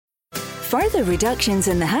further reductions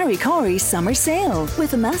in the Harry Corey summer sale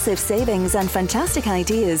with massive savings and fantastic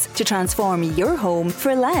ideas to transform your home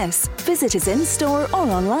for less. Visit us in-store or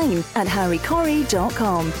online at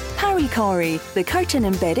harrycorey.com. Harry Corey, the curtain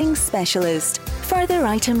embedding specialist. Further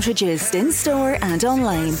items reduced in-store and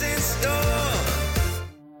online.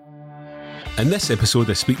 In this episode,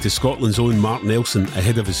 I speak to Scotland's own Mark Nelson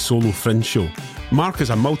ahead of his solo Fringe show. Mark is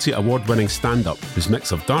a multi-award-winning stand-up whose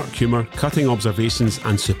mix of dark humour, cutting observations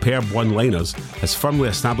and superb one-liners has firmly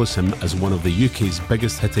established him as one of the UK's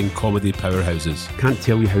biggest-hitting comedy powerhouses. Can't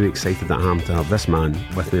tell you how excited I am to have this man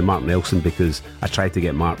with me, Mark Nelson, because I tried to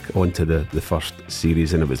get Mark onto the first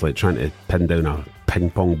series and it was like trying to pin down a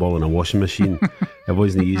ping-pong ball in a washing machine. It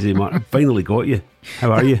wasn't easy, Mark. I finally got you.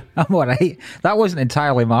 How are you? I'm alright. That wasn't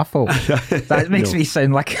entirely my fault. That makes me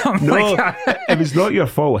sound like I'm it was not your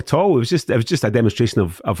fault at all. It was just a demonstration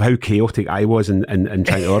of how chaotic I was in trying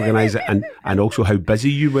to organise it and also how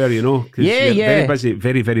busy you were, you know. Yeah. Very busy,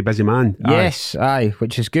 very, very busy man. Yes, aye,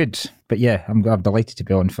 which is good. But yeah, I'm delighted to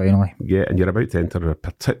be on finally. Yeah, and you're about to enter a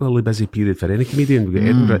particularly busy period for any comedian.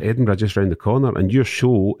 We've got Edinburgh just round the corner, and your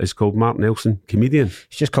show is called Mark Nelson Comedian.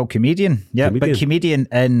 It's just called Comedian. Yeah, but comedian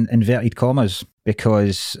in inverted commas,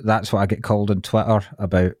 because that's what I get called on Twitter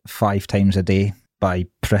about 5 times a day by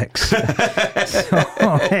pricks.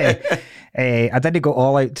 I didn't go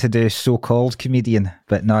all out to do so-called comedian,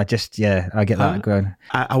 but no, I get that going.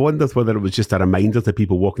 I wondered whether it was just a reminder to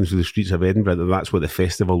people walking through the streets of Edinburgh that that's what the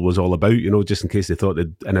festival was all about, you know, just in case they thought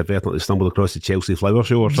they'd inadvertently stumbled across the Chelsea Flower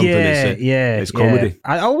Show or something. It's comedy.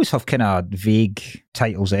 I always have kind of vague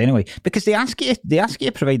titles anyway, because they ask you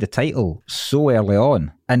to provide the title so early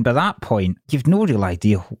on, and by that point you've no real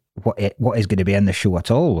idea what is going to be in the show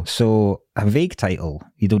at all. So a vague title,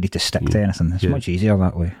 you don't need to stick to anything. It's much easier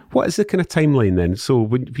that way. What is the kind of timeline then? So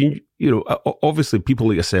when you know, obviously people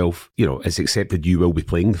like yourself, you know, it's accepted you will be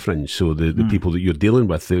playing the Fringe, so the people that you're dealing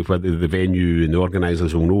with, the venue and the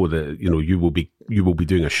organisers will know that, you know, you will be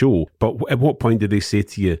doing a show. But at what point do they say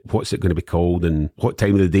to you, what's it going to be called and what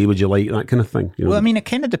time of the day would you like, that kind of thing? You know? Well, I mean, it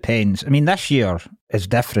kind of depends. I mean, this year is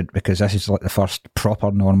different because this is like the first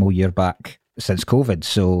proper normal year back since COVID,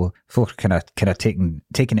 so folk are kind of taking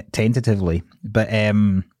it tentatively. But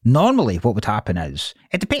normally what would happen is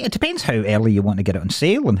it depends how early you want to get it on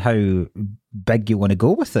sale and how big you want to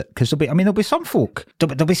go with it, because there'll be some folk,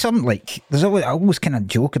 there'll be some, like, I always kind of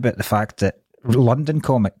joke about the fact that London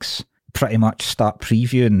comics pretty much start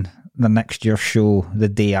previewing the next year's show the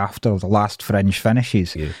day after the last Fringe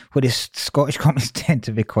finishes, whereas Scottish comics tend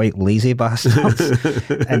to be quite lazy bastards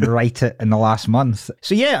and write it in the last month.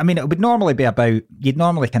 So yeah, I mean, it would normally be about, you'd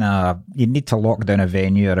need to lock down a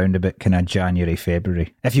venue around about kind of January,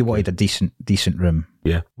 February, if you wanted a decent room.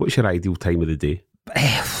 Yeah. What's your ideal time of the day?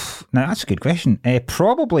 Now that's a good question. It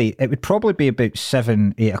would probably be about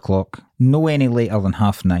 7, 8 o'clock. No any later than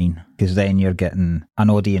 9:30, because then you're getting an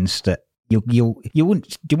audience that you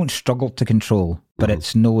won't struggle to control, but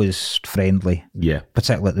it's no as friendly. Yeah.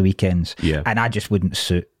 Particularly at the weekends. Yeah. And I just wouldn't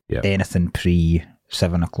suit anything pre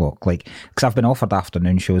 7 o'clock. Like, because I've been offered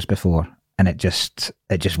afternoon shows before and it just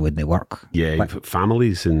wouldn't work. Yeah, like,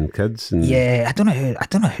 families and kids and yeah, I don't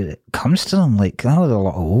know who it comes to them. Like, I know that a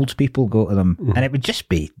lot of old people go to them, and it would just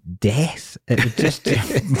be death. It would just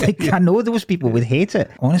like, I know those people would hate it.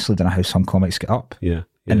 Honestly, don't know how some comics get up. Yeah.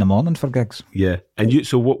 In the morning for gigs. Yeah. And you,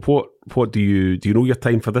 so what do you know your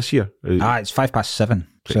time for this year? It's 7:05,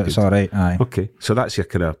 so it's all right. Aye. Okay. So that's your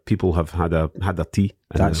kind of, people have had their tea.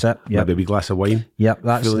 That's it. Yep. Maybe a wee glass of wine. Yep,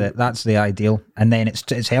 that's the ideal. And then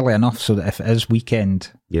it's early enough so that if it is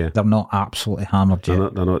weekend, they're not absolutely hammered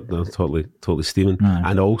yet. They're not totally steaming.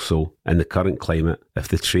 Aye. And also in the current climate, if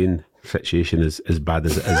the train situation is as bad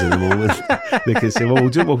as it is in the moment, they can say, well, we'll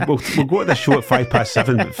go to the show at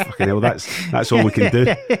 7:05, but fucking hell, that's all we can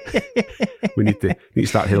do. We need to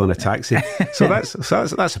start hailing a taxi. So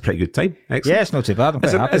that's a pretty good time. Excellent. Yeah, it's not too bad. I'm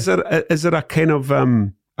quite happy. Is there a kind of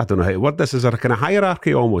I don't know how to word this. Is there a kind of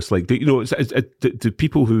hierarchy almost? Like, do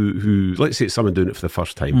people who let's say it's someone doing it for the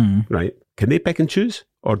first time, right? Can they pick and choose?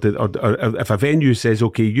 Or if a venue says,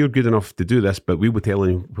 okay, you're good enough to do this, but we will tell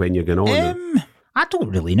you when you're going on. I don't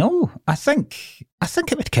really know. I think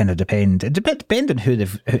it would kind of depend. It depends on who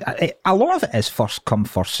a lot of it is first come,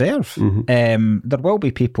 first serve. There will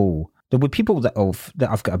be people that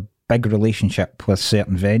I've got a big relationship with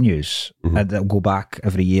certain venues and they'll go back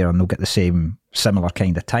every year and they'll get the similar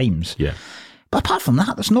kind of times. Yeah. But apart from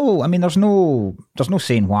that, there's no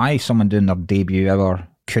saying why someone doing their debut ever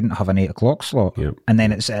couldn't have an 8 o'clock slot. Yep. And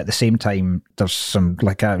then it's at the same time, there's some,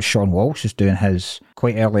 like Sean Walsh is doing his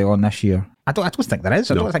quite early on this year. I don't think there is.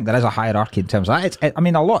 I don't think there is a hierarchy in terms of that. I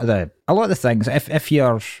mean, a lot of the things, if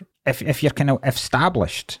you're kind of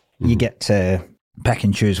established, You get to pick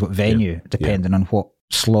and choose what venue, depending on what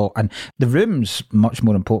slot. And the room's much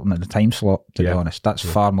more important than the time slot, to be honest. That's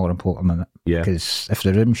far more important than it. Because if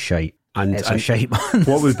the room's shite, it's a shite one.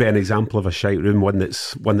 What would be an example of a shite room? One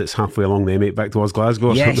that's halfway along the M8 back towards Glasgow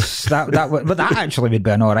or something? Yes, but that actually would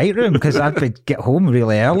be an alright room, because I would get home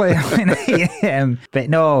really early. But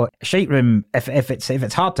no, shite room, if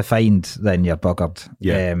it's hard to find, then you're buggered.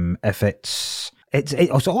 If it's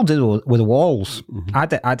all to do with the walls. I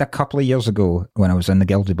had a couple of years ago when I was in the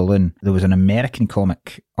Gilded Balloon, there was an American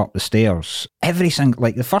comic up the stairs. Every single,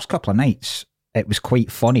 like the first couple of nights, it was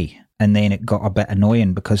quite funny. And then it got a bit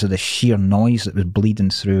annoying because of the sheer noise that was bleeding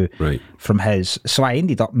through from his. So I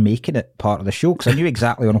ended up making it part of the show, because I knew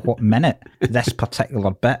exactly on what minute this particular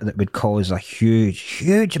bit that would cause a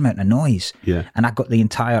huge amount of noise. Yeah. And I got the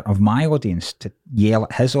entire of my audience to yell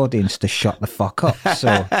at his audience to shut the fuck up.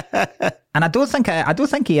 So, and I don't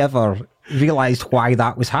think he ever realised why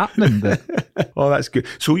that was happening. But oh, that's good.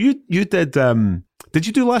 So you did. Did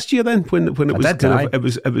you do last year then? When it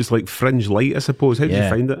was it was like Fringe Light, I suppose. How did you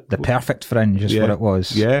find it? The perfect Fringe is what it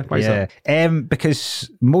was. Yeah, why is that? Because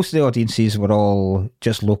most of the audiences were all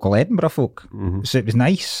just local Edinburgh folk, so it was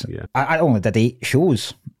nice. Yeah. I only did 8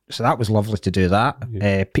 shows, so that was lovely to do that.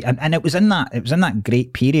 Yeah. And it was in that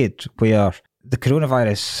great period where the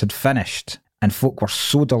coronavirus had finished. And folk were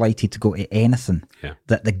so delighted to go to anything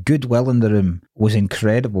that the goodwill in the room was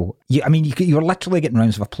incredible. You were literally getting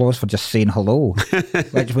rounds of applause for just saying hello,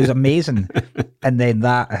 which was amazing. And then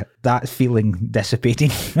that feeling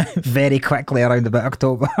dissipating very quickly around about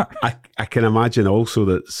October. I can imagine also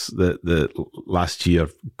that last year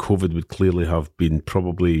COVID would clearly have been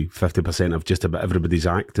probably 50% of just about everybody's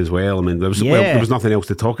act as well. I mean, there was nothing else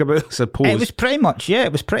to talk about, I suppose. It was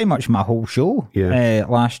pretty much my whole show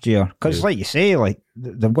last year. Because like you say, like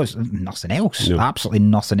there was nothing else. No. Absolutely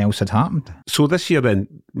nothing else had happened. So this year then,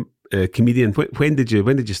 comedian, when did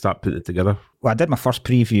you start putting it together? Well, I did my first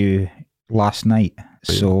preview last night,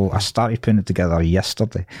 so I started putting it together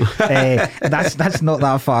yesterday. That's not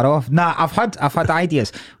that far off. Nah, I've had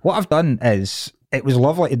ideas. What I've done is, it was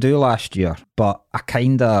lovely to do last year, but I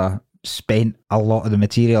kind of spent a lot of the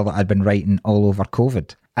material that I'd been writing all over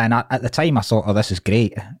COVID. And at the time I thought, oh, this is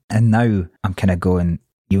great. And now I'm kind of going,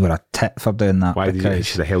 you were a tit for doing that. Why did you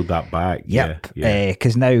should have held that back? Yep.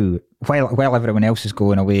 Because now, while everyone else is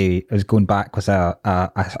going away, is going back with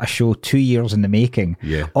a show 2 years in the making.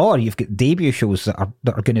 Yeah. Or you've got debut shows that are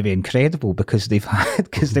going to be incredible because they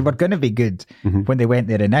were going to be good when they went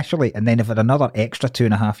there initially, and then they've had another extra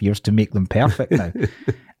 2.5 years to make them perfect now.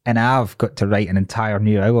 And I've got to write an entire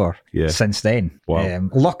new hour since then. Wow.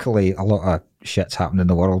 Luckily, a lot of shit's happened in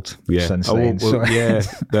the world since then. Well,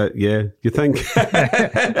 so. You think?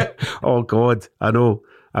 Oh God, I know.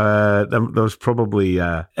 There's probably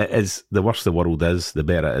it is the worse the world is, the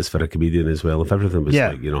better it is for a comedian as well. If everything was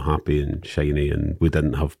like, happy and shiny, and we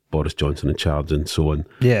didn't have Boris Johnson in charge and so on,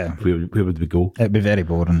 where would we go? It'd be very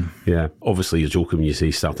boring. Yeah, obviously you're joking when you say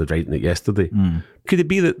you started writing it yesterday. Could it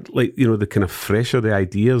be that, like, the kind of fresher the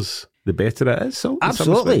ideas, the better it is? So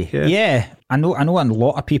absolutely, yeah. I know a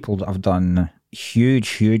lot of people that have done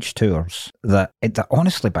huge tours that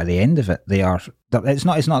honestly, by the end of it, it's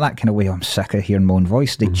not that kind of way, I'm sick of hearing my own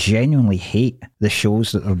voice. They genuinely hate the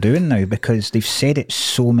shows that they're doing now because they've said it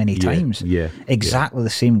so many times, exactly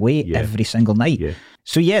the same way every single night.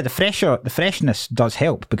 So the freshness does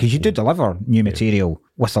help, because you do deliver new material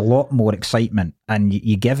with a lot more excitement, and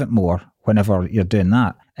you give it more whenever you're doing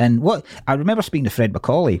that. And what I remember speaking to Fred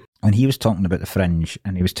Macaulay, and he was talking about the Fringe,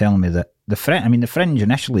 and he was telling me that the Fringe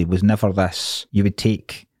initially was never this, you would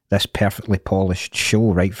take this perfectly polished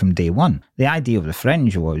show right from day one. The idea of the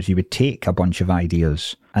Fringe was you would take a bunch of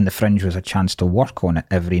ideas, and the Fringe was a chance to work on it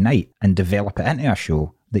every night and develop it into a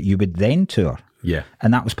show that you would then tour. Yeah.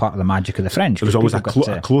 And that was part of the magic of the Fringe. There was always a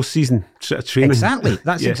close season training. Exactly.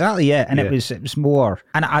 That's exactly it. And it was more,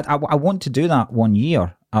 and I want to do that 1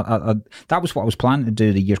 year. That was what I was planning to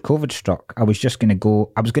do the year COVID struck. I was going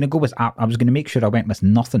to make sure I went with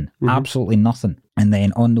nothing, absolutely nothing. And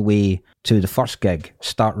then on the way to the first gig,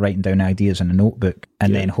 start writing down ideas in a notebook,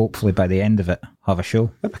 and then hopefully by the end of it, have a show.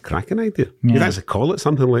 That's a cracking idea. Yeah. You'd actually call it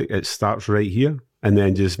something like It Starts Right Here. And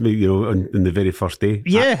then just, on the very first day,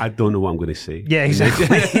 I don't know what I'm going to say. Yeah, exactly.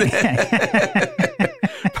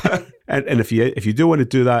 and if you do want to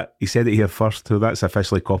do that, he said it here first, so that's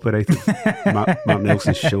officially copyrighted. Mark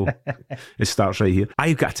Nelson's show. It Starts Right Here.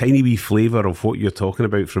 I've got a tiny wee flavour of what you're talking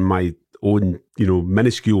about from my own,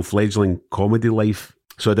 minuscule fledgling comedy life.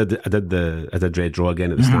 So I did Red Draw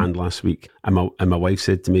again at the stand last week, and my wife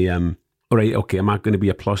said to me, all right, okay, am I going to be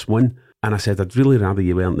a +1? And I said, I'd really rather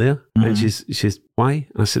you weren't there. And she says, why?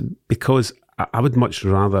 And I said, because I would much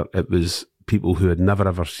rather it was people who had never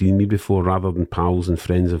ever seen me before rather than pals and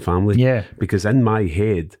friends and family. Yeah. Because in my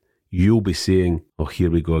head, you'll be saying, oh, here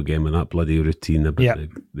we go again with that bloody routine about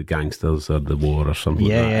the gangsters or the war or something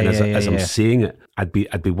like that. And as I'm saying it, I'd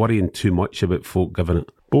be worrying too much about folk giving it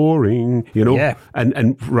boring, you know? Yeah.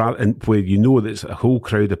 And where you know that it's a whole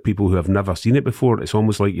crowd of people who have never seen it before, it's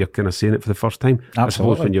almost like you're kind of saying it for the first time. Absolutely. I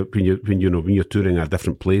suppose when you're touring a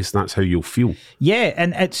different place, that's how you'll feel. Yeah,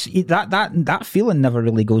 and it's that feeling never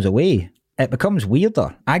really goes away. It becomes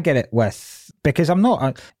weirder. I get it because I'm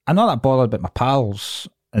not that bothered about my pals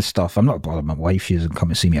and stuff. I'm not bothered. My wife, she doesn't come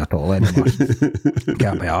and see me at all anymore.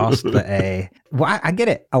 Can't be arsed. But I get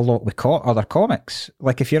it a lot with other comics.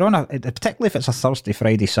 Like if you're particularly if it's a Thursday,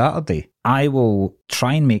 Friday, Saturday, I will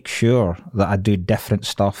try and make sure that I do different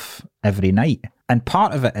stuff every night. And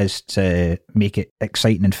part of it is to make it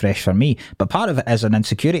exciting and fresh for me. But part of it is an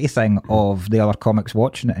insecurity thing of the other comics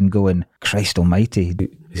watching it and going, Christ almighty,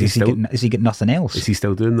 is he getting nothing else? Is he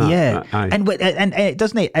still doing that? Yeah. Aye. And it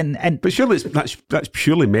doesn't it? And but surely that's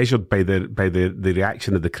purely measured by the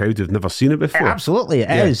reaction of the crowd who've never seen it before. Absolutely,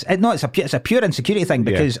 it is. It's a pure insecurity thing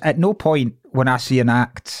because at no point when I see an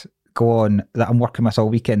act go on that I'm working with all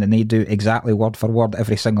weekend and they do exactly word for word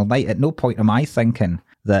every single night, at no point am I thinking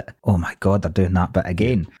that, oh my God, they're doing that bit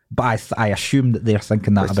again. But I assume that they're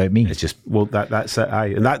thinking that about me. It's just, well, that's it,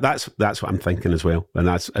 aye. And that's what I'm thinking as well.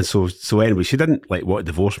 And so anyway, she didn't want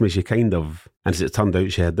to divorce me. She kind of, and as it turned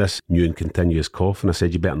out, she had this new and continuous cough, and I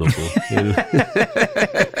said, you better not go. You know?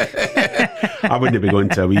 I wouldn't be going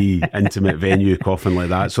to a wee intimate venue coughing like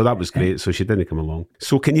that. So that was great. So she didn't come along.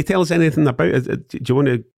 So can you tell us anything about it? Do you want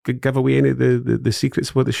to give away any of the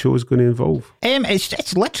secrets of what the show is going to involve?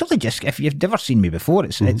 It's literally just, if you've never seen me before,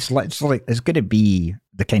 it's going to be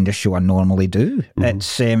the kind of show I normally do. Mm-hmm.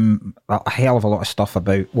 It's a hell of a lot of stuff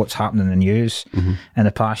about what's happening in the news in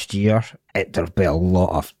the past year. There'll be a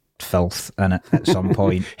lot of filth in it at some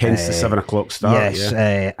point. Hence the 7 o'clock start. Yes,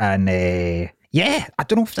 yeah, I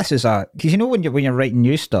don't know if this is because you know when you're writing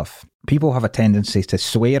news stuff, people have a tendency to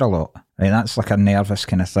swear a lot. I mean, that's like a nervous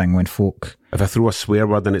kind of thing when folk. If I throw a swear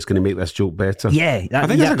word in, it's going to make this joke better. Yeah, I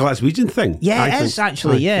think it's a Glaswegian thing. Yeah, it is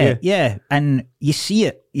actually. Yeah, and you see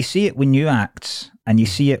it when you act, and you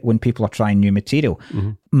see it when people are trying new material.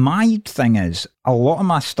 Mm-hmm. My thing is, a lot of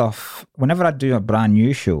my stuff, whenever I do a brand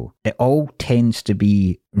new show, it all tends to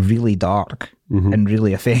be really dark and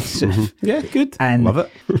really offensive. Mm-hmm. Yeah, good. And love it.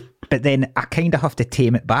 But then I kind of have to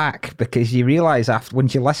tame it back because you realise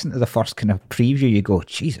once you listen to the first kind of preview, you go,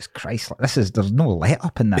 Jesus Christ, there's no let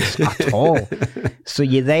up in this at all. So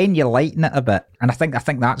you lighten it a bit. And I think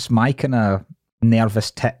that's my kind of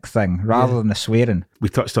nervous tick thing rather than the swearing. We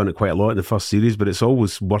touched on it quite a lot in the first series, but it's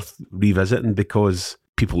always worth revisiting because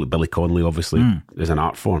people like Billy Connolly obviously is an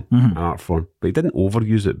art form, but he didn't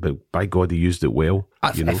overuse it, but by God, he used it well.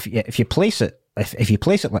 If you place it, if you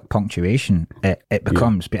place it like punctuation, it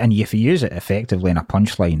becomes, and if you use it effectively in a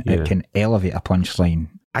punchline, it can elevate a punchline.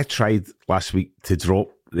 I tried last week to drop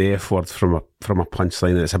the F word from a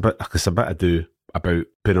punchline, and it's a bit ado about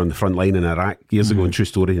being on the front line in Iraq years ago, in True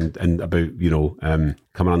Story, and about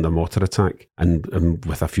coming under mortar attack and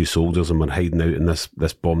with a few soldiers, and we're hiding out in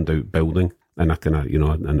this bombed out building. And I kind of,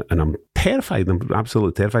 and I'm terrified. I'm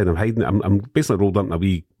absolutely terrified. I'm hiding. I'm basically rolled up in a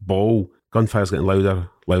wee ball. Gunfire's getting louder,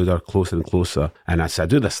 closer and closer. And I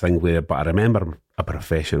do this thing but I remember I'm a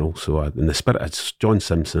professional. So in the spirit of John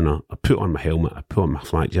Simpson, I put on my helmet, I put on my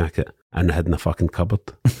flak jacket, and I hid in the fucking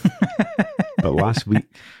cupboard. But last week,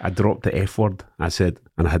 I dropped the F word, I said,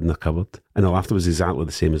 and I hid in the cupboard. And the laughter was exactly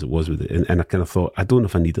the same as it was with it. And I kind of thought, I don't know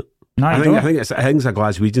if I need it. No, I think it's a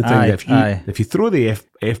Glaswegian thing. If you throw the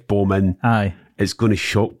F bomb in, it's going to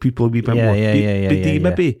shock people a wee bit more.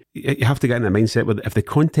 Maybe you have to get in a mindset where if the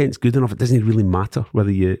content's good enough, it doesn't really matter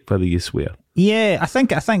whether you swear. Yeah, I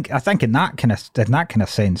think in that kind of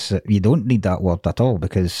sense, you don't need that word at all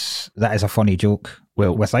because that is a funny joke.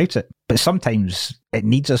 Well, without it, but sometimes it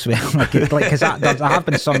needs a swear. Because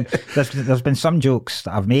there's been some jokes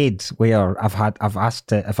that I've made where I've asked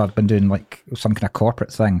to, if I've been doing like some kind of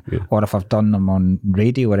corporate thing, or if I've done them on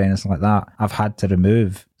radio or anything like that, I've had to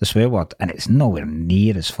remove the swear word, and it's nowhere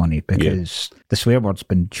near as funny because the swear word's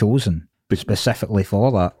been chosen specifically for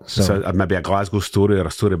that. So maybe a Glasgow story or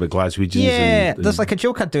a story about Glaswegians. Yeah, there's like a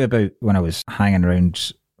joke I do about when I was hanging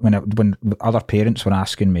around when other parents were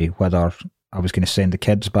asking me whether I was going to send the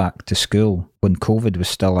kids back to school when COVID was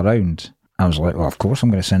still around. I was like, well, of course I'm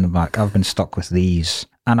going to send them back. I've been stuck with these.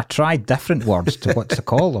 And I tried different words to what to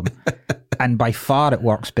call them. And by far it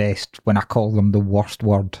works best when I call them the worst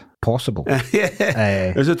word possible.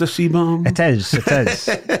 Is it a C-bomb? It is.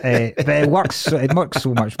 But it works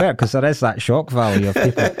so much better because there is that shock value of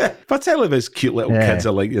people. Particularly if it's cute little kids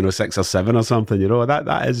are like, 6 or 7 or something,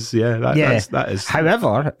 that is.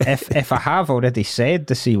 However, if I have already said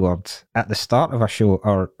the C word at the start of a show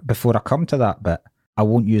or before I come to that bit, I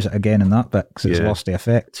won't use it again in that bit because it's lost the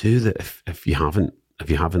effect. Too, that if you haven't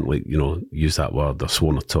like, used that word or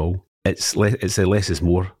sworn at all, it's less is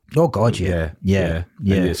more. Oh God, yeah. And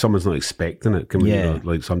if someone's not expecting it.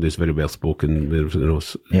 Like somebody's very well spoken,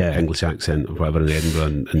 English accent or whatever in Edinburgh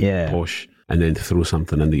and posh, and then to throw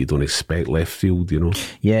something in that you don't expect left field,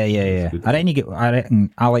 Yeah. I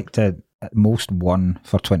reckon I like to at most one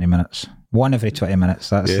for 20 minutes. One every 20 minutes.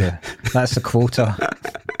 That's the quota.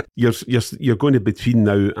 You're going to between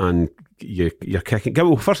now and you're kicking.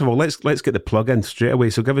 Well, first of all, let's get the plug in straight away.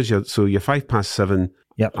 So give us your 7:05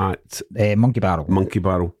 at Monkey Barrel. Monkey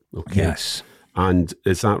Barrel. Okay. Yes. And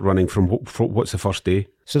is that running from what's the first day?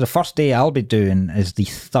 So the first day I'll be doing is the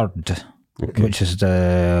 3rd, which is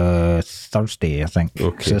the Thursday, I think.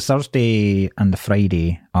 Okay. So the Thursday and the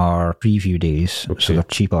Friday are preview days, so they're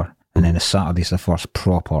cheaper. And then the Saturday's the first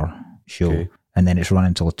proper show. And then it's running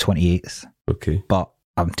until the 28th. Okay. But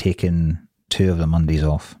I'm taking 2 of the Mondays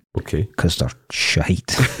off. Okay. Because they're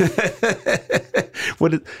shite.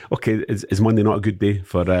 Is Monday not a good day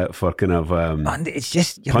for kind of Monday, it's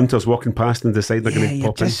just punters walking past and decide they're going to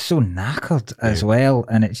pop in? You're just so knackered as well.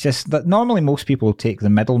 And it's just that normally most people take the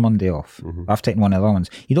middle Monday off. I've taken one of the other ones.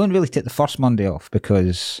 You don't really take the first Monday off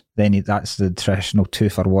because then that's the traditional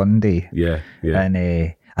 2-for-1 day. Yeah. And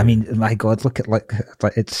I mean, my God, look at like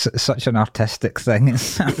it's such an artistic thing. I'm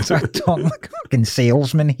talking like a fucking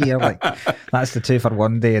salesman here. Like that's the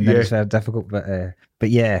 2-for-1 day, and then it's very difficult. But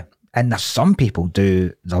yeah, and there's some people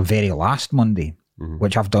do the very last Monday,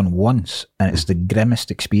 which I've done once, and it's the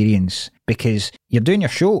grimmest experience because you're doing your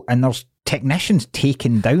show and there's technicians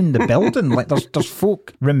taking down the building. Like there's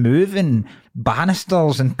folk removing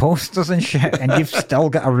banisters and posters and shit, and you've still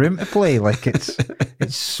got a room to play. Like it's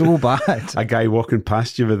so bad. A guy walking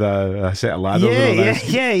past you with a set of ladders.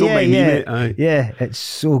 Don't mind me, mate. Aye. Yeah, it's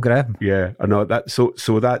so grim. Yeah, I know that.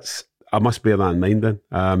 So that's. I must bear that in mind then.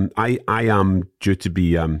 I am due to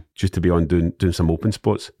be on doing some open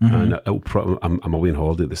spots, and I'm away on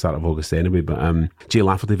holiday at the start of August anyway. But Jay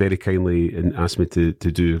Lafferty very kindly asked me to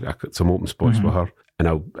do some open spots with her, and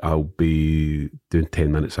I'll be doing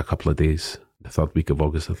 10 minutes a couple of days. The 3rd week of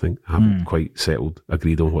August, I think. I haven't quite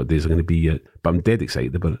agreed on what days are going to be yet, but I'm dead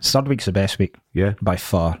excited about it. 3rd week's the best week. Yeah, by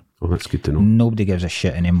far. Oh, that's good to know. Nobody gives a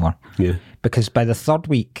shit anymore. Yeah, because by the 3rd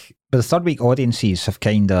week, audiences have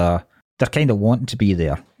they're kind of wanting to be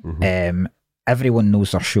there. Everyone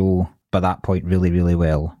knows their show by that point really, really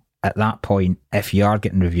well. At that point, if you are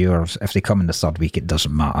getting reviewers, if they come in the 3rd week, it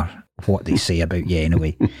doesn't matter what they say about you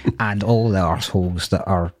anyway. And all the arseholes that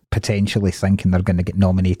are potentially thinking they're going to get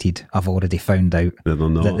nominated have already found out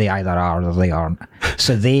that they either are or they aren't.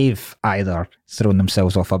 So they've either thrown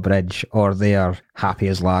themselves off a bridge or they are happy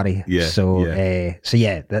as Larry. The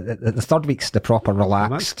 3rd week's the proper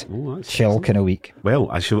relaxed, chill kind of week. Well,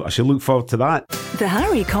 I shall look forward to that. The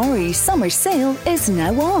Harry Corey Summer Sale is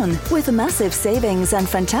now on with massive savings and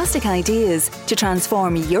fantastic ideas to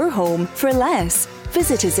transform your home for less.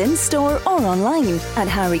 Visit us in store or online at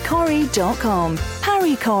harrycorey.com.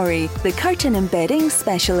 Harry Corey, the curtain embedding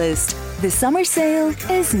specialist. The summer sale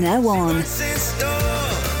is now on.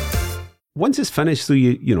 Once it's finished, so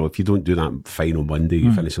if you don't do that final Monday,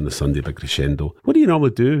 you finish on the Sunday big crescendo. What do you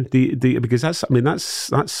normally do? Because that's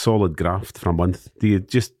solid graft for a month. Do you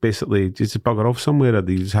just bugger off somewhere, or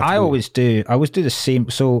do you just have to? I always do the same.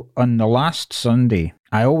 So on the last Sunday,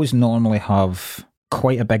 I always normally have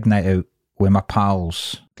quite a big night out with my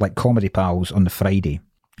pals, like comedy pals, on the Friday,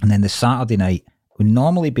 and then the Saturday night would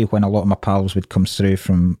normally be when a lot of my pals would come through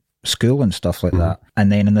from school and stuff like that.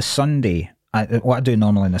 And then on the Sunday, what I do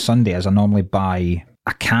normally on the Sunday is I normally buy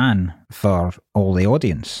a can for all the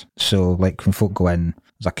audience. So like when folk go in,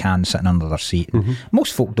 there's a can sitting under their seat.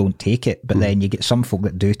 Most folk don't take it, but then you get some folk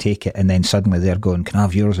that do take it, and then suddenly they're going, "Can I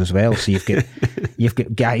have yours as well?" So you've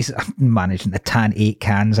got guys that are managing to tan 8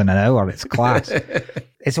 cans in an hour. It's class.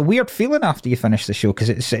 It's a weird feeling after you finish the show because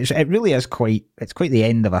it really is quite the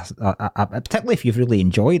end of a particularly if you've really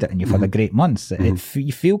enjoyed it and you've had a great month.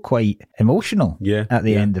 You feel quite emotional at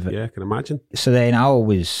the end of it. Yeah, I can imagine. So then I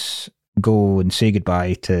always go and say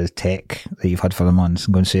goodbye to tech that you've had for the month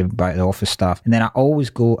and go and say goodbye to the office staff. And then I always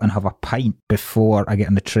go and have a pint before I get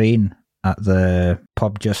on the train at the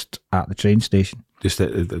pub just at the train station.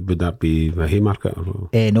 Would that be the Haymarket? Or?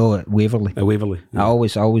 No, at Waverley. At Waverley. Yeah. I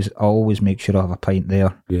always make sure I have a pint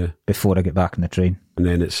there before I get back on the train. And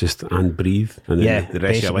then it's just and breathe, and then the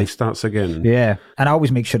rest of your life starts again. Yeah, and I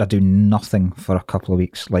always make sure I do nothing for a couple of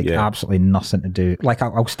weeks, absolutely nothing to do. Like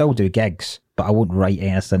I'll still do gigs, but but I won't write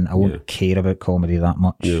anything. I won't care about comedy that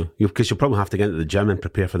much. Yeah, because you'll probably have to get into the gym and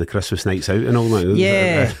prepare for the Christmas nights out and all that.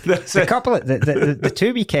 Yeah, the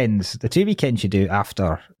 2 weekends, you do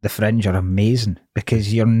after the Fringe are amazing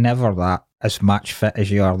because you're never that as match fit as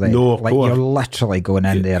you are then. No, of like course. You're literally going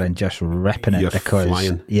in there and just ripping it You're because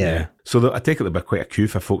flying. Yeah. So I take it there'll be quite a queue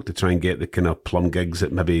for folk to try and get the kind of plum gigs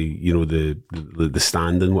at maybe, you know, the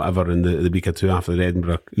stand and whatever in the week or two after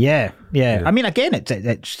Edinburgh. Yeah. I mean, again,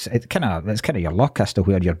 it's kind of your luck as to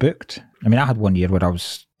where you're booked. I mean, I had one year where I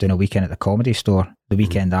was doing a weekend at the Comedy Store the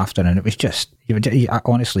weekend after, and it was just,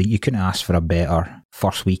 honestly, you couldn't ask for a better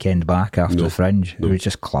first weekend back after the Fringe. It was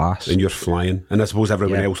just class. And you're flying. And I suppose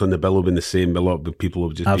everyone else on the bill will be in the same. A lot of people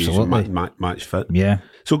will just be match fit. Yeah.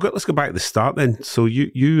 So let's go back to the start then. So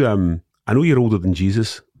you I know you're older than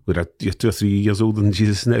Jesus. You're 2 or 3 years older than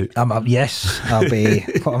Jesus now. Yes, I'll be.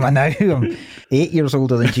 What am I now? I'm 8 years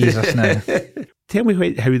older than Jesus now. Tell me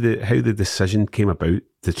how the decision came about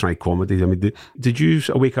to try comedy. I mean, did you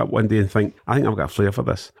wake up one day and think, I think I've got a flair for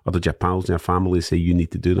this? Or did your pals and your family say you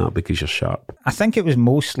need to do that because you're sharp? I think it was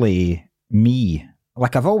mostly me.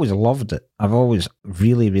 Like, I've always loved it. I've always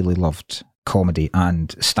really, really loved comedy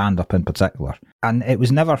and stand-up in particular. And it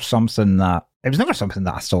was never something that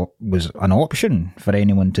I thought was an option for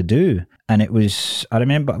anyone to do. And it was, I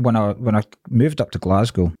remember when I moved up to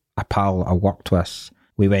Glasgow, a pal I worked with,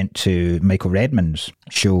 we went to Michael Redmond's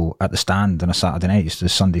show at the Stand on a Saturday night. It's the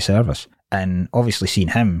Sunday service. And obviously seeing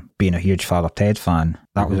him, being a huge Father Ted fan,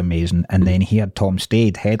 that was amazing. And then he had Tom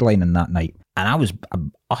Stade headlining that night. And I was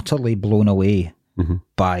utterly blown away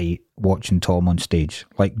by watching Tom on stage.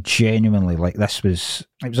 Like, genuinely, like, it was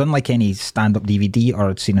unlike any stand-up DVD or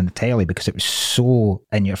I'd seen on the telly because it was so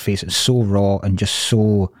in your face, it's so raw and just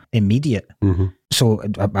so immediate. So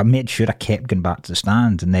I made sure I kept going back to the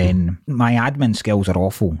Stand, and then my admin skills are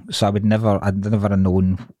awful, so I'd never have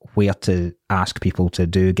known where to ask people to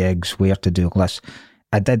do gigs, where to do this.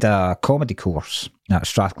 I did a comedy course at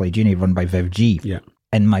Strathclyde Uni run by Viv G. Yeah.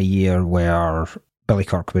 In my year were Billy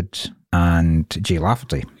Kirkwood and Jay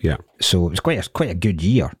Lafferty. Yeah. So it was quite a good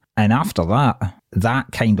year. And after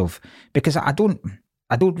that kind of, because I don't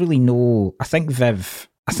really know, I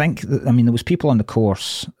mean, there was people on the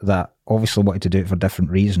course that obviously wanted to do it for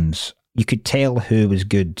different reasons. You could tell who was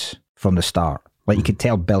good from the start. Like, you could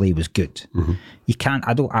tell Billy was good. You can't,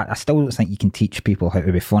 I still don't think you can teach people how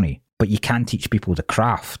to be funny, but you can teach people the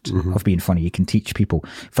craft of being funny. You can teach people,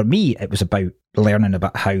 for me, it was about learning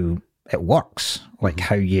about how it works, like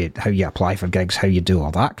how you apply for gigs, how you do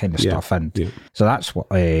all that kind of stuff, and so that's what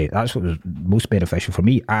was most beneficial for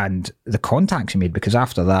me, and the contacts you made, because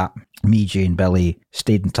after that, me, Jay and Billy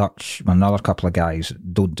stayed in touch. Another couple of guys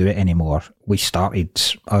don't do it anymore. We started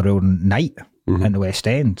our own night in the West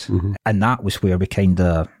End, and that was where we kind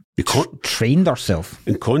of trained ourselves.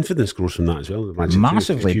 And confidence grows from that as well.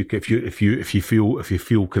 Massively. If you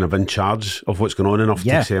feel kind of in charge of what's going on enough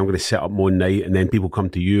to say, I'm going to set up my own night, and then people come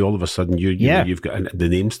to you, all of a sudden you've got, the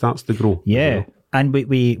name starts to grow. Yeah. Well. And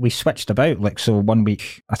we switched about. Like, so 1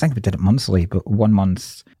 week, I think we did it monthly, but 1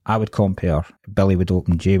 month I would compare, Billy would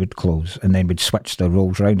open, Jay would close, and then we'd switch the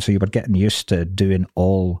roles around. So you were getting used to doing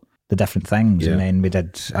all the different things. And then we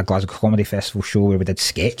did a Glasgow Comedy Festival show where we did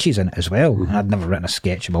sketches in it as well. And I'd never written a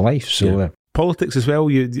sketch in my life. So politics as well,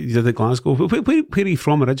 you did at Glasgow. Where are you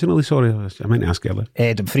from originally? Sorry, I meant to ask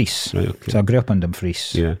earlier. Dumfries. Right, okay. So I grew up in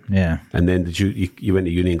Dumfries. Yeah. And then did you went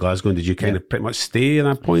to uni in Glasgow, and did you kind of pretty much stay at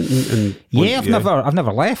that point? I've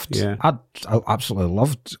never left. Yeah. I absolutely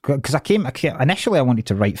loved, because I came initially I wanted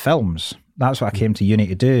to write films. That's what I came to uni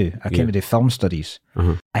to do. I came to do film studies.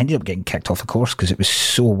 I ended up getting kicked off the course because it was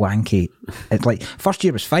so wanky. It's like, first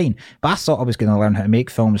year was fine, but I thought I was going to learn how to make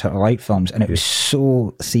films, how to write films, and it was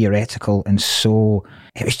so theoretical and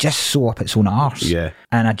it was just so up its own arse. Yeah.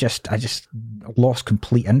 And I just lost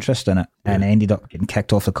complete interest in it and ended up getting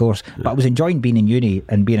kicked off the course. But I was enjoying being in uni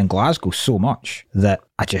and being in Glasgow so much that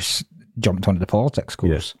I just jumped onto the politics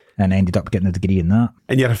course and ended up getting a degree in that.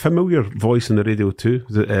 And you're a familiar voice on the radio too,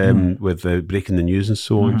 with breaking the news and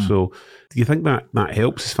so on. So do you think that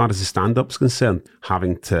helps as far as the stand-up's concerned,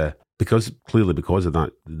 having to, because of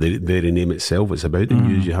that, the very name itself, it's about the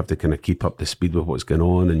news, you have to kind of keep up to speed with what's going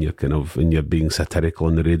on, and you're being satirical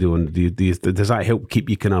on the radio, and does that help keep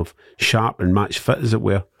you kind of sharp and match fit, as it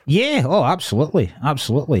were? Yeah, absolutely.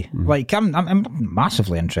 Like, I'm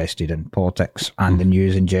massively interested in politics and the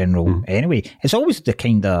news in general. Anyway, it's always the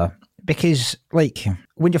kind of, because, like,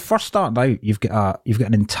 when you first start out, you've got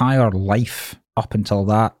an entire life up until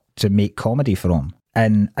that to make comedy from.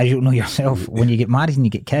 And as you know yourself, when you get married and you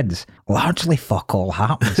get kids, largely fuck all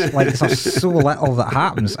happens. Like, there's so little that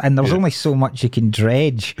happens, and there's only so much you can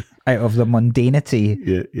dredge out of the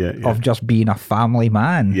mundanity of just being a family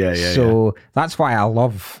man. So that's why I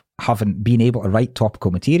love been able to write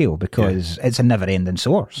topical material, because it's a never-ending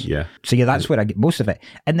source. So that's where I get most of it.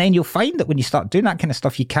 And then you'll find that when you start doing that kind of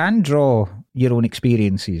stuff, you can draw your own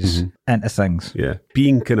experiences into things.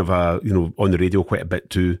 Being kind of on the radio quite a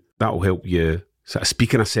bit too, that'll help you sort of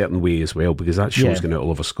speak in a certain way as well, because that show's going out all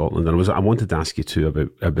over Scotland. And I wanted to ask you too about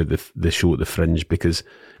the show at the Fringe, because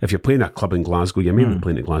if you're playing a club in Glasgow, you're mainly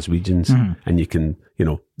playing at Glaswegians, and you can,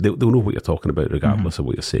 they'll know what you're talking about regardless of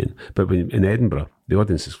what you're saying. But in Edinburgh, the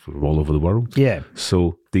audience is from all over the world.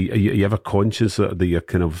 So are you ever conscious that you're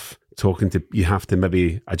kind of talking to, you have to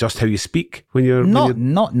maybe adjust how you speak when you're...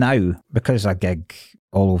 Not now, because I gig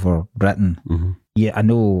all over Britain. I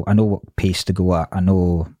know what pace to go at. I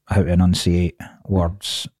know how to enunciate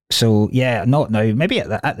words. So not now. Maybe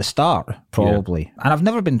at the start, probably. And I've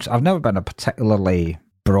never been a particularly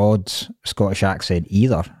broad Scottish accent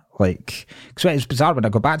either. Like, so it's bizarre when I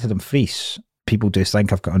go back to Dumfries. People do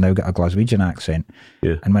think I've now got a Glaswegian accent.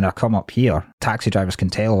 And when I come up here, taxi drivers can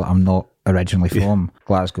tell I'm not originally from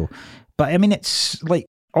Glasgow. But I mean, it's like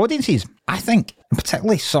audiences, I think,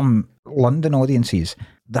 particularly some London audiences,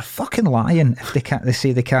 they're fucking lying if they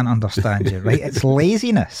say they can't understand you, right? It's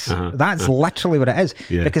laziness. That's literally what it is.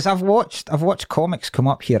 Because I've watched comics come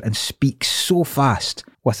up here and speak so fast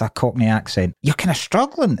with a Cockney accent. You're kind of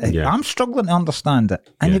struggling. I'm struggling to understand it.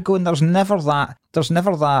 And you're going, there's never that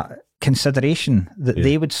consideration that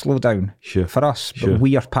they would slow down for us, but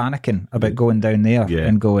we are panicking about going down there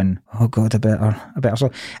and going, oh God, I better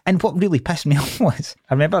slow. And what really pissed me off was,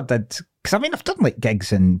 I remember because I've done like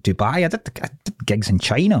gigs in Dubai, I did gigs in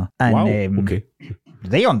China, and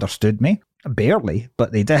they understood me barely,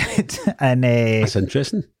 but they did. And that's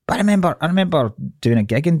interesting. But I remember doing a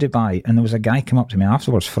gig in Dubai, and there was a guy come up to me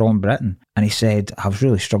afterwards from Britain, and he said, I was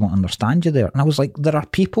really struggling to understand you there. And I was like, there are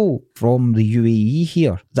people from the UAE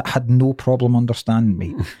here that had no problem understanding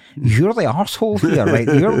me. You're the arsehole here, right?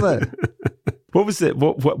 You're the... What was it?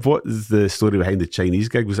 What is the story behind the Chinese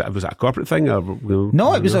gig? Was that a corporate thing? Or,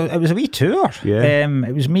 no, it was a wee tour.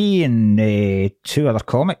 It was me and two other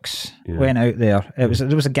comics went out there. There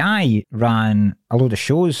was a guy ran a load of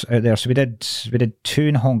shows out there. So we did 2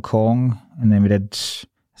 in Hong Kong, and then we did,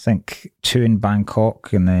 I think, 2 in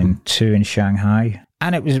Bangkok, and then 2 in Shanghai.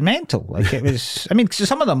 And it was mental. Like, it was, I mean, cause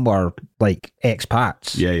some of them were like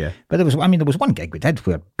expats. But there was one gig we did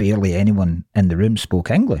where barely anyone in the room spoke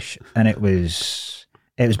English. And it was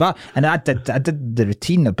bad. And I did the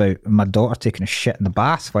routine about my daughter taking a shit in the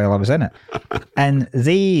bath while I was in it. And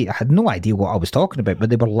they had no idea what I was talking about, but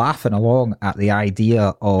they were laughing along at the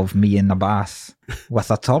idea of me in the bath with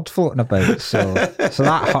a turd floating about. So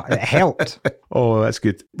that it helped. Oh, that's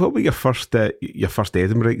good. What was your first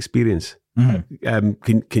Edinburgh experience?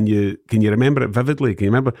 Can you remember it vividly? Can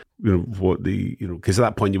you remember what because at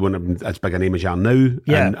that point you weren't as big a name as you are now,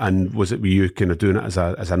 and were you kind of doing it as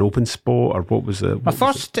an open spot, or what was the my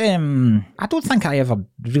first? I don't think I ever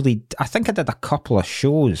really. I think I did a couple of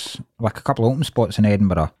shows, like a couple of open spots in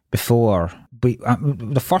Edinburgh before. But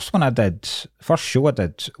the first show I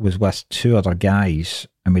did was with 2 other guys,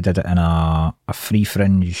 and we did it in a free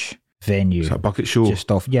fringe venue. So a bucket show? Just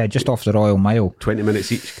off the Royal Mile. 20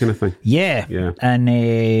 minutes each kind of thing? Yeah. And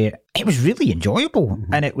it was really enjoyable.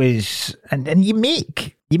 And it was, and you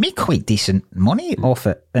make quite decent money off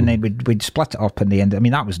it. And then we'd split it up in the end. I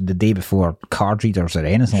mean, that was the day before card readers or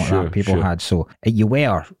anything like that people had. So you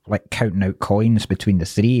were like counting out coins between the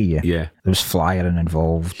 3 of you. There was flyering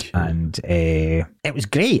involved, and it was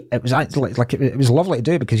great. It was like it was lovely to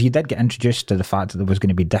do, because you did get introduced to the fact that there was going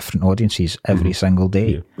to be different audiences every single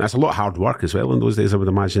day. That's a lot of hard work as well in those days, I would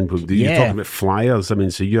imagine. You're talking about flyers. I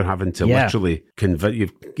mean, so you're having to literally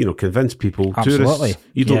convince people. Absolutely. Tourists,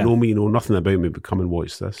 you don't know me, you know nothing about me, but come and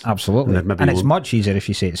watch this. Absolutely. And it's much easier if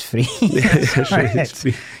you say it's free. That's right. It's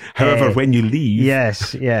free. However, when you leave...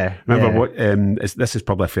 Remember what... this is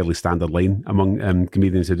probably a fairly standard line among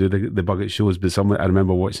comedians who do the bucket shows, but I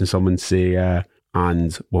remember watching someone say...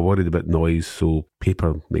 and we're worried about noise, so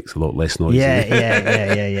paper makes a lot less noise.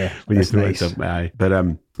 Yeah. When you throw it up, but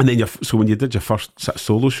and then so when you did your first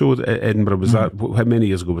solo show at Edinburgh, was that how many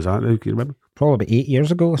years ago was that? Now, can you remember? Probably about 8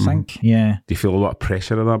 years ago, I think. Yeah. Do you feel a lot of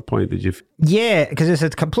pressure at that point? Did you? Yeah, because it's a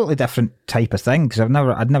completely different type of thing. Because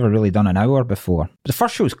I'd never really done an hour before. The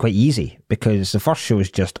first show was quite easy, because the first show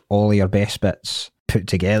is just all your best bits put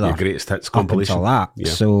together, your greatest hits compilation. Up until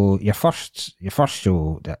that. So your first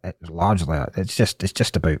show, largely, it's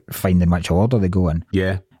just about finding which order they go in.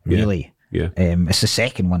 Yeah. Really. Yeah. It's the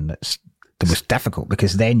second one that's the most difficult,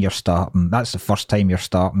 because then you're starting. That's the first time you're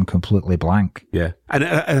starting completely blank. Yeah, and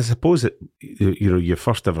I suppose that your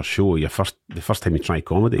first ever show, the first time you try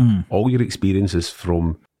comedy, all your experiences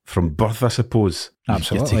from birth, I suppose.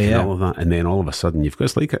 Absolutely, you're taking all of that, and then all of a sudden you've got,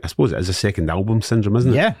 it's like, I suppose it is a second album syndrome,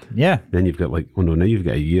 isn't it? Yeah. Then you've got now you've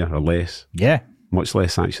got a year or less. Yeah. Much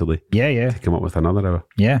less, actually. Yeah. To come up with another hour.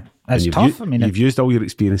 Yeah. It's tough. You've used all your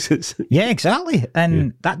experiences. Yeah, exactly.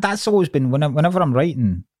 And that's always been, whenever I'm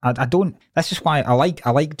writing, I don't, this is why I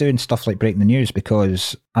like doing stuff like Breaking the News,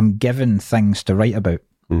 because I'm given things to write about.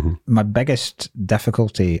 Mm-hmm. My biggest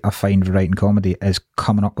difficulty I find with writing comedy is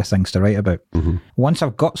coming up with things to write about. Mm-hmm. Once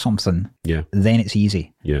I've got something, then it's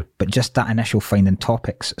easy. Yeah. But just that initial finding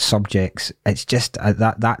topics, subjects, it's just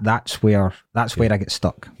that's where I get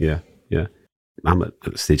stuck. Yeah. I'm at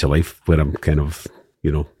the stage of life where I'm kind of,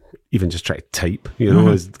 even just trying to type,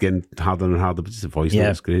 is getting harder and harder. But just the voice note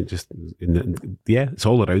is great. Just it's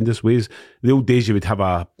all around us. Ways the old days you would have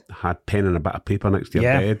a pen and a bit of paper next to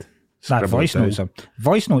your bed. That voice notes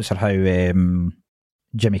are how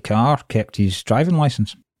Jimmy Carr kept his driving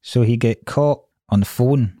license. So he get caught on the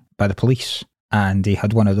phone by the police, and he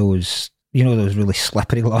had one of those, those really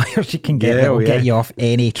slippery lawyers you can get that will get you off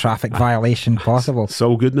any traffic violation possible.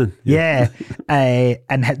 Saul Goodman. Yeah.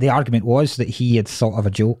 And the argument was that he had thought of a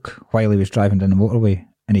joke while he was driving down the motorway,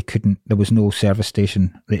 and he couldn't, there was no service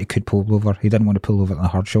station that he could pull over. He didn't want to pull over on a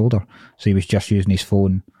hard shoulder, so he was just using his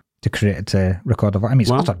phone to record a. I mean,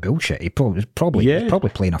 it's utter bullshit. He was probably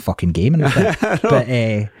playing a fucking game and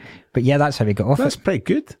everything. But yeah, that's how he got off. That's pretty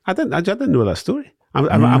good. I didn't know that story.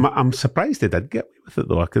 I'm surprised they did get away with it,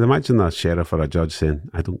 though. I can imagine a sheriff or a judge saying,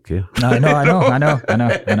 "I don't care." No, I know.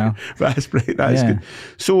 That's great. That is good.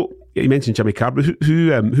 So you mentioned Jimmy Carr.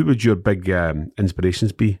 Who would your big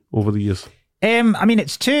inspirations be over the years? I mean,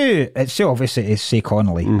 it's too obviously to say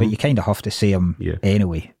Connolly, but you kind of have to say him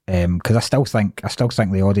anyway. Because I still think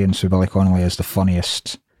the audience for Billy Connolly is the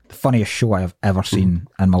funniest show I have ever seen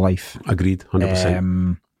in my life. Agreed,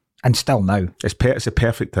 100%. And still now, it's a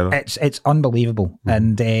perfect hour. It's unbelievable.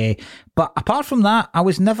 And but apart from that, I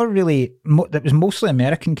was never really. It was mostly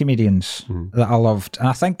American comedians that I loved, and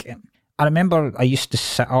I remember I used to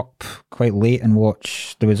sit up quite late and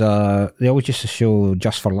watch. They always used to show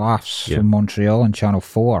Just for Laughs from Montreal on Channel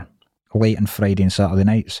 4 late on Friday and Saturday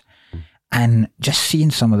nights, and just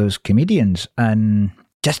seeing some of those comedians and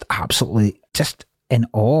just absolutely just in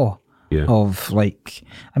awe of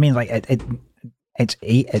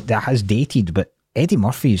it has dated, but Eddie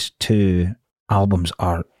Murphy's 2 albums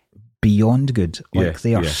are beyond good.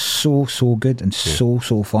 They are so good and so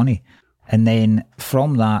funny. And then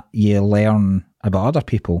from that, you learn about other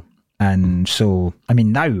people. And so, I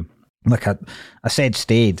mean, now, like I said,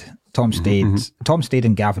 Tom Stade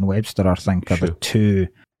and Gavin Webster, I think, are the 2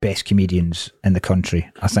 best comedians in the country.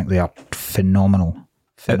 I think they are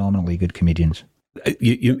phenomenally good comedians.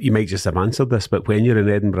 You might just have answered this, but when you're in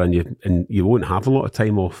Edinburgh and you won't have a lot of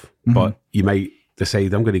time off, but you might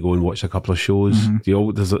decide, I'm going to go and watch a couple of shows.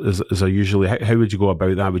 Is there usually, how would you go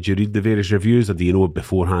about that? Would you read the various reviews, or do you know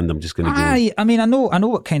beforehand, I'm just going to go? I mean, I know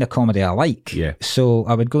what kind of comedy I like. Yeah. So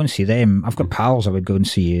I would go and see them. I've got pals I would go and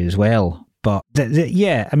see as well. But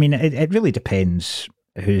I mean, it really depends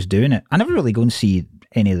who's doing it. I never really go and see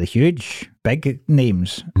any of the huge, big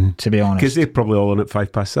names, to be honest. Because they're probably all on at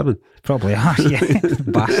 7:05. Probably are,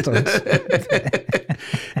 bastards.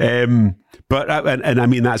 But I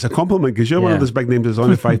mean, that's a compliment, because you're one of those big names that's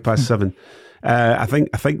on at 7:05. I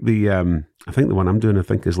think the one I'm doing,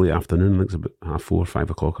 is late afternoon. I think it's about 4 or 5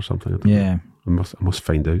 o'clock or something. I must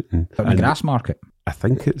find out. And the Grassmarket. I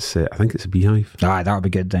think it's a Beehive. That would be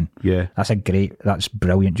good then. Yeah, that's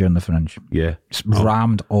brilliant during the Fringe. Yeah, it's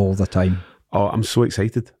rammed all the time. Oh, I'm so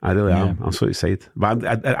excited. I really am. I'm so excited. But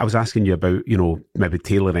I was asking you about, maybe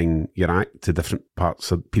tailoring your act to different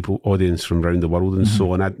parts of audience from around the world and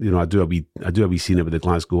so on. I do a wee scene with the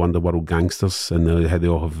Glasgow Underworld Gangsters, and how they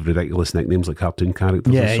all have ridiculous nicknames like cartoon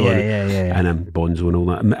characters and so on. And Bonzo and all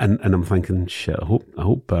that. And I'm thinking, shit, I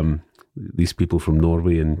hope these people from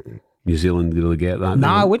Norway and New Zealand really get that. No,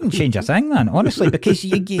 I wouldn't change a thing, man, honestly, because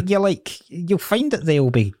you'll find that they'll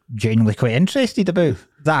be genuinely quite interested about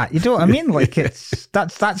that. You know what I mean? Like,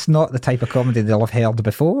 that's not the type of comedy they'll have heard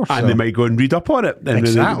before. And they might go and read up on it.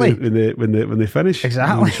 Exactly. When they finish.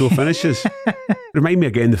 Exactly. When the show finishes. Remind me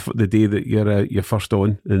again the day that you're first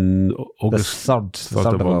on in August. The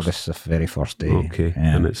 3rd of August, the very first day. Okay.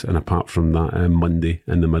 And apart from that, Monday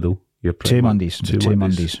in the middle. You're 2 Mondays. Two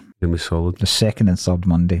Mondays. Going to be solid. The 2nd and 3rd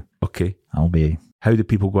Monday. Okay. I'll be. How do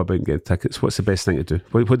people go about and get tickets? What's the best thing to do?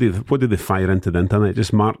 What do they fire into the internet?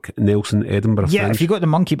 Just Mark Nelson Edinburgh Fringe? If you go to the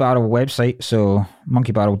Monkey Barrel website, so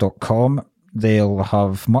monkeybarrel.com, they'll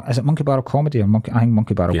have, is it Monkey Barrel Comedy or I think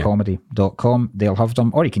monkeybarrelcomedy.com. They'll have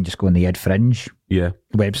them, or you can just go on the Ed Fringe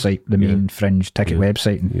website, the main Fringe ticket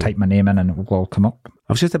website, and type my name in and it will all come up.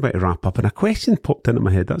 I was just about to wrap up and a question popped into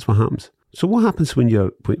my head. That's what happens. So what happens when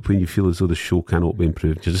you feel as though the show cannot be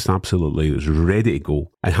improved? You're just absolutely ready to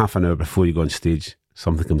go, and half an hour before you go on stage,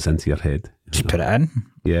 something comes into your head. Just put it in.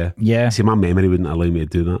 Yeah. See, my memory wouldn't allow me to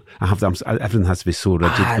do that. Everything has to be so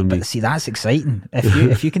rigid for me. But see, that's exciting.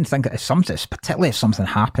 If you can think of something, particularly if something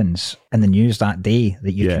happens in the news that day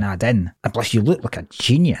that you can add in, and plus you look like a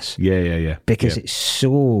genius. Yeah. Because it's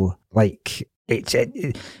so like I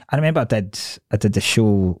remember I did a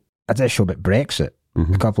show about Brexit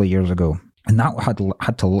a couple of years ago, and that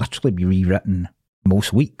had to literally be rewritten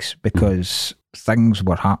most weeks because things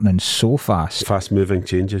were happening so fast moving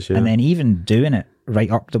changes, and then even doing it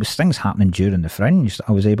right up, there was things happening during the Fringe that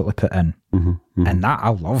I was able to put in, and that I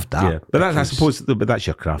loved that. But I suppose that's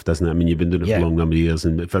your craft, isn't it? I mean, you've been doing it for a long number of years,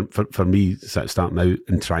 and for me starting out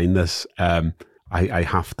and trying this, I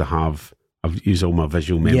have to have. I've used all my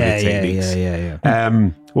visual memory techniques.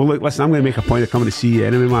 Well, look, listen, I'm going to make a point of coming to see you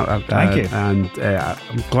anyway, Mark. Thank you. And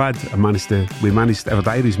I'm glad our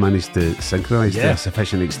diaries managed to synchronise to a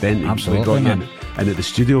sufficient extent. Absolutely, we got you in at the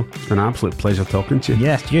studio. It's been an absolute pleasure talking to you.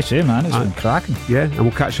 Yeah, you too, man. It's been cracking. Yeah, and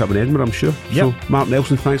we'll catch up in Edinburgh, I'm sure. Yep. So, Mark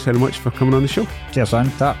Nelson, thanks very much for coming on the show. Cheers, son.